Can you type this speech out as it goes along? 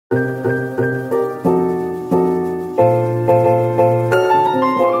Because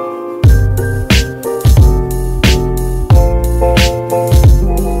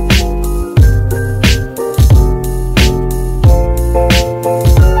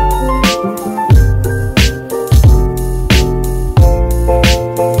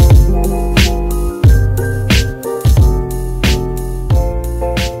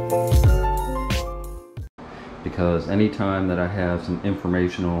anytime that I have some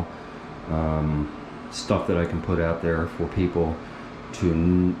informational stuff that I can put out there for people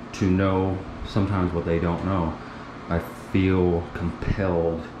to know sometimes what they don't know, I feel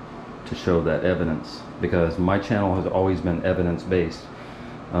compelled to show that evidence, because my channel has always been evidence-based.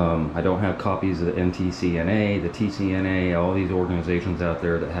 I don't have copies of the NTCNA, the TCNA, all these organizations out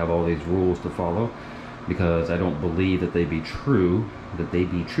there that have all these rules to follow, because I don't believe that they be true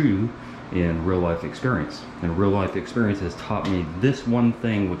in real life experience. And real life experience has taught me this one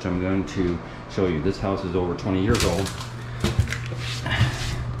thing, which I'm going to show you. This house is over 20 years old.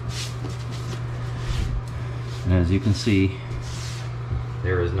 And as you can see,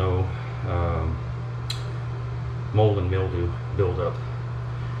 there is no mold and mildew buildup.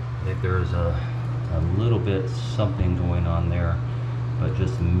 I think there's a little bit something going on there, but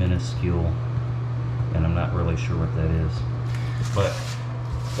just minuscule, and I'm not really sure what that is. But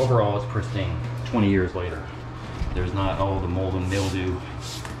overall, it's pristine. 20 years later, there's not all the mold and mildew.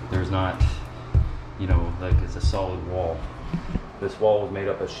 There's not, you know, like it's a solid wall. This wall was made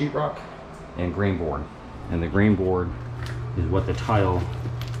up of sheetrock and green board, and the green board is what the tile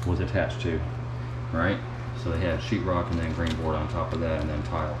was attached to, right? So they had sheetrock and then green board on top of that, and then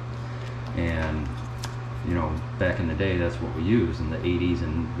tile. And you know, back in the day, that's what we used. In the 80s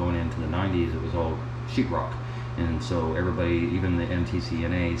and going into the 90s, it was all sheetrock. And so everybody, even the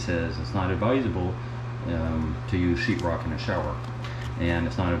NTCNA, says it's not advisable to use sheetrock in a shower, and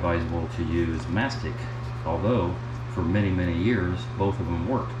it's not advisable to use mastic, although for many years both of them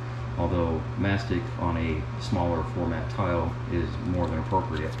worked, although mastic on a smaller format tile is more than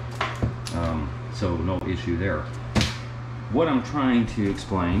appropriate. So no issue there. What I'm trying to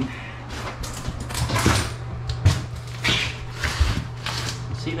explain,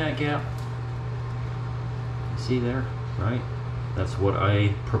 see that gap? See there, right? That's what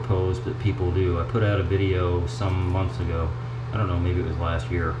I propose that people do. I put out a video some months ago, I don't know, maybe it was last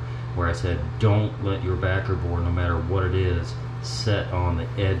year, where I said don't let your backer board, no matter what it is, set on the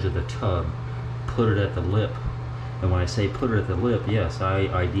edge of the tub. Put it at the lip. And when I say put it at the lip, yes, I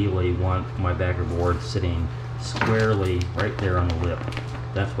ideally want my backer board sitting squarely right there on the lip.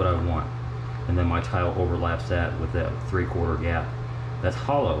 That's what I want. And then my tile overlaps that with that 3/4 gap. That's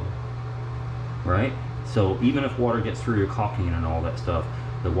hollow, right? So even if water gets through your caulking and all that stuff,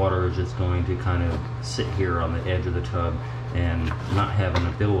 the water is just going to kind of sit here on the edge of the tub and not have an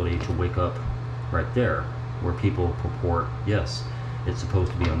ability to wake up right there, where people purport, yes, it's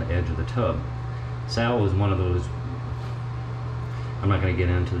supposed to be on the edge of the tub. Sal is one of those, I'm not going to get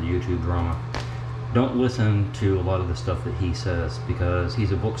into the YouTube drama. Don't listen to a lot of the stuff that he says, because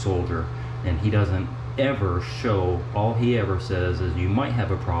he's a book soldier and he doesn't ever show. All he ever says is you might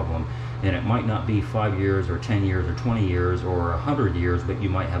have a problem, and it might not be 5 years or 10 years or 20 years or 100 years, but you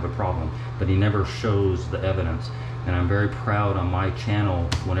might have a problem. But he never shows the evidence. And I'm very proud on my channel,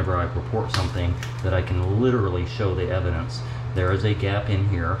 whenever I report something, that I can literally show the evidence. There is a gap in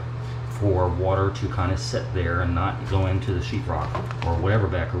here for water to kind of sit there and not go into the sheetrock or whatever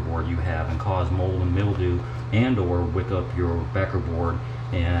backer board you have and cause mold and mildew, and or wick up your backer board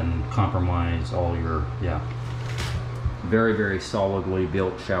and compromise all your, very solidly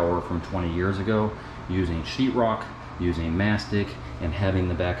built shower from 20 years ago, using sheetrock, using mastic, and having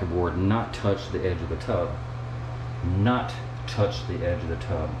the backer board not touch the edge of the tub. Not touch the edge of the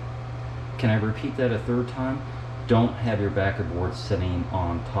tub. Can I repeat that a third time? Don't have your backer board sitting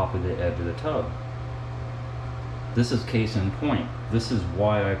on top of the edge of the tub. This is case in point. This is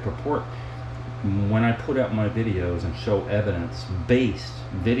why I purport, when I put out my videos and show evidence-based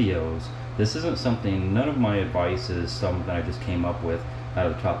videos, this isn't something, none of my advice is something I just came up with out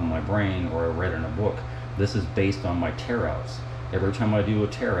of the top of my brain or I read in a book. This is based on my tear-outs. Every time I do a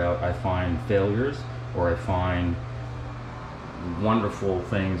tear-out, I find failures, or I find wonderful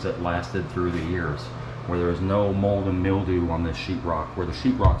things that lasted through the years, where there's no mold and mildew on this sheetrock, where the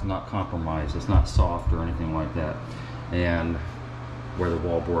sheetrock's not compromised, it's not soft or anything like that, and where the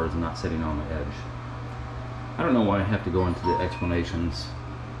wallboard is not sitting on the edge. I don't know why I have to go into the explanations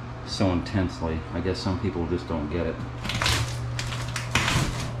so intensely. I guess some people just don't get it.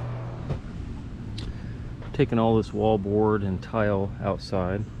 Taking all this wallboard and tile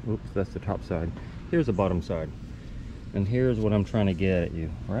outside. Oops, that's the top side. Here's the bottom side. And here's what I'm trying to get at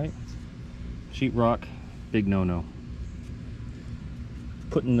you, right? Sheetrock, big no-no.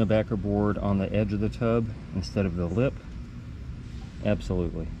 Putting the backer board on the edge of the tub instead of the lip,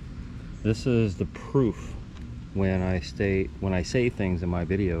 absolutely. This is the proof when I say things in my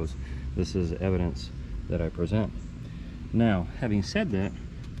videos. This is evidence that I present. Now, having said that,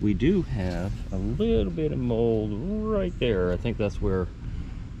 we do have a little bit of mold right there. I think that's where,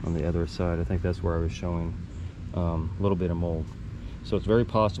 on the other side, I think that's where I was showing a little bit of mold. So it's very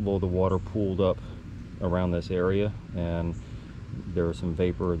possible the water pooled up around this area and there was some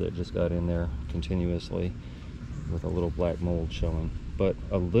vapor that just got in there continuously with a little black mold showing. But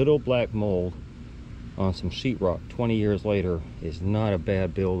a little black mold on some sheetrock 20 years later is not a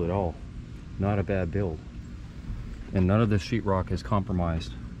bad build at all. Not a bad build. And none of the sheetrock is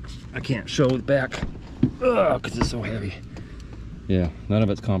compromised. I can't show it back because it's so heavy. Yeah, none of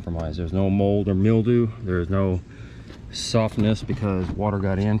it's compromised. There's no mold or mildew. There's no softness because water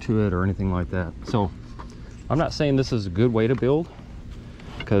got into it or anything like that. So I'm not saying this is a good way to build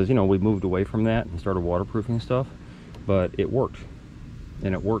because, you know, we moved away from that and started waterproofing stuff, but it worked.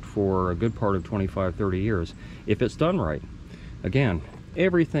 And it worked for a good part of 25, 30 years if it's done right. Again,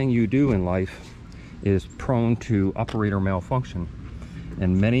 everything you do in life is prone to operator malfunction.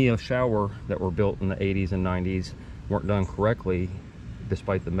 And many a shower that were built in the 80s and 90s weren't done correctly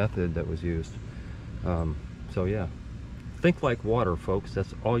despite the method that was used. So yeah, think like water, folks.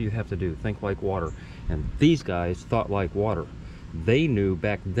 That's all you have to do. Think like water. And these guys thought like water. They knew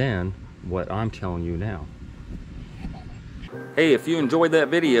back then what I'm telling you now. Hey, if you enjoyed that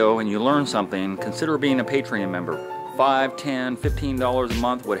video and you learned something, consider being a Patreon member. $5, $10, $15 a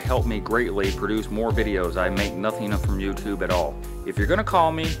month would help me greatly produce more videos. I make nothing from YouTube at all. If you're gonna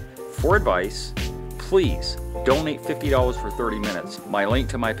call me for advice, please donate $50 for 30 minutes. My link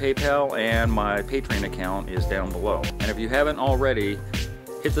to my PayPal and my Patreon account is down below. And if you haven't already,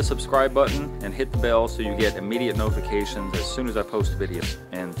 hit the subscribe button and hit the bell so you get immediate notifications as soon as I post videos.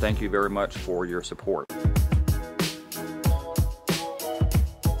 And thank you very much for your support.